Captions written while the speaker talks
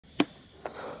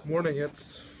Morning,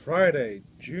 it's Friday,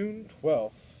 June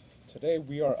 12th. Today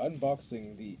we are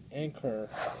unboxing the Anker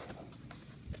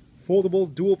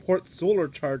Foldable Dual Port Solar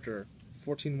Charger,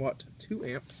 14 watt, 2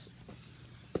 amps.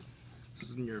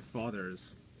 This is your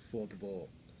father's foldable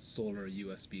solar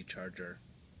USB charger.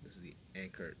 This is the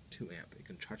Anker 2 amp. It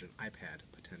can charge an iPad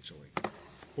potentially,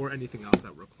 or anything else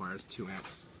that requires 2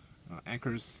 amps.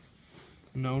 Anker's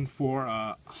known for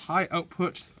high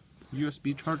output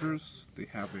USB chargers. They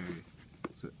have a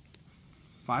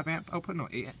 5 amp output, no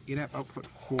 8 amp output,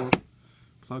 4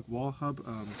 plug wall hub.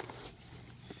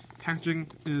 Packaging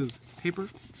is paper.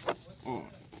 Oh,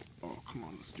 come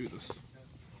on, let's do this.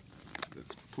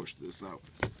 Let's push this out.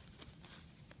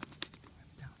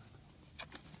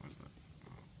 What is that?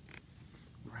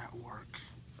 We're at work.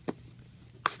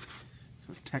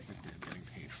 So technically I'm getting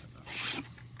paid for this.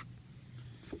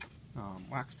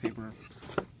 Wax paper.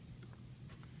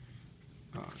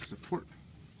 Support.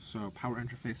 So power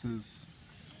interfaces,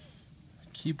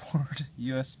 keyboard,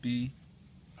 USB,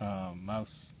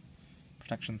 mouse,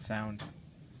 protection sound,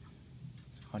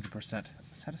 100%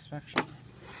 satisfaction.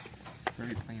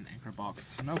 Very plain Anker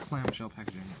box. No clamshell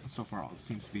packaging. So far all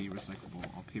seems to be recyclable.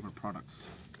 All paper products.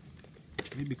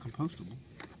 Maybe compostable.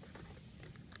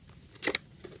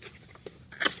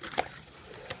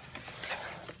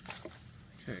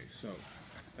 Okay, so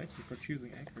thank you for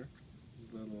choosing Anker.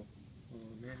 Little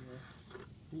manual.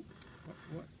 Ooh,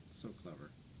 what? So clever.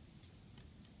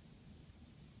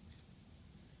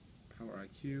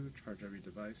 PowerIQ, charge every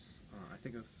device. I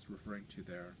think it's referring to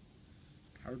their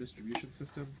power distribution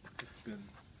system. It's been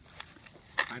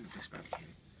kind of described to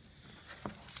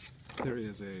me. There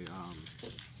is a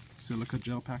silica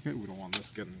gel packet. We don't want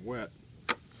this getting wet.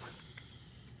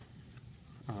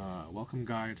 Welcome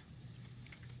guide.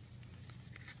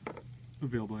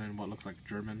 Available in what looks like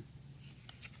German,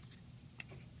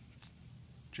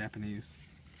 Japanese,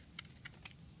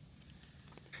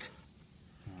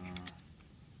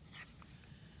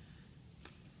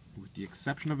 with the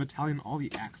exception of Italian, all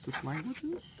the Axis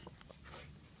languages.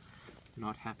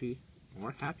 Not happy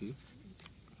or happy.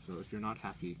 So if you're not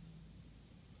happy,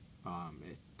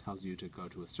 it tells you to go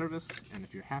to a service, and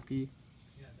if you're happy,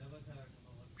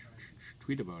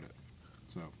 tweet about it.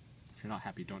 So if you're not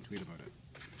happy, don't tweet about it.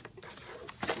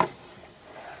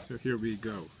 So here we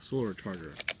go, solar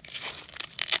charger.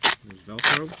 There's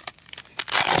Velcro,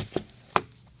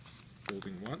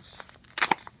 folding once.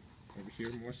 Over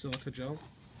here, more silica gel.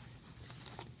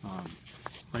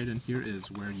 Right in here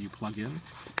is where you plug in,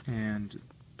 and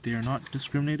they are not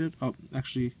discriminated. Oh,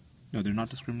 actually, no, they're not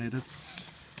discriminated.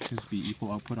 There's the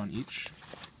equal output on each.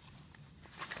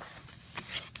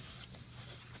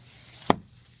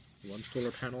 1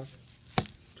 solar panel,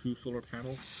 2 solar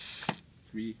panels,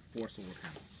 3, 4 solar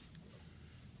panels.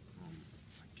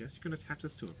 I guess you can attach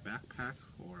this to a backpack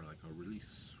or like a really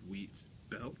sweet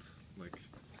belt, like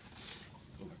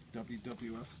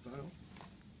WWF style.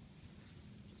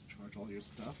 Just charge all your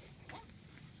stuff.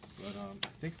 But I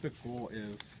think the goal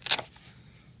is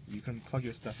you can plug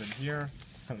your stuff in here,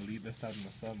 kind of leave this out in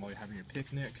the sun while you're having your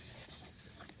picnic,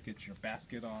 get your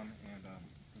basket on, and the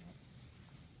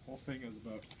whole thing is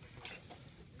about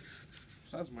the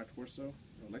size of my torso,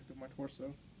 or length of my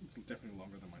torso. It's definitely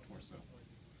longer than my torso.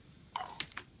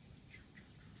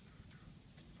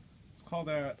 It's called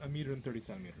a 1 meter and 30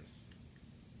 centimeters.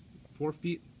 4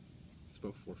 feet? It's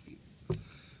about 4 feet.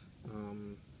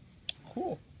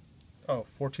 Cool. Oh,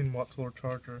 14 watt solar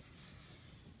charger.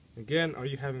 Again, are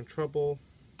you having trouble?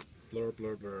 Blur,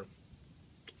 blur, blur.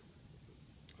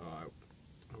 I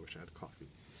wish I had coffee.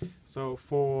 So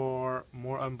for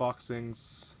more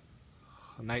unboxings,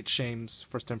 night shames,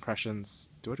 first impressions,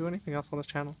 do I do anything else on this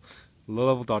channel? Low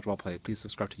level dodgeball play. Please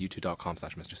subscribe to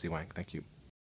youtube.com/Mr. C Wang. Thank you.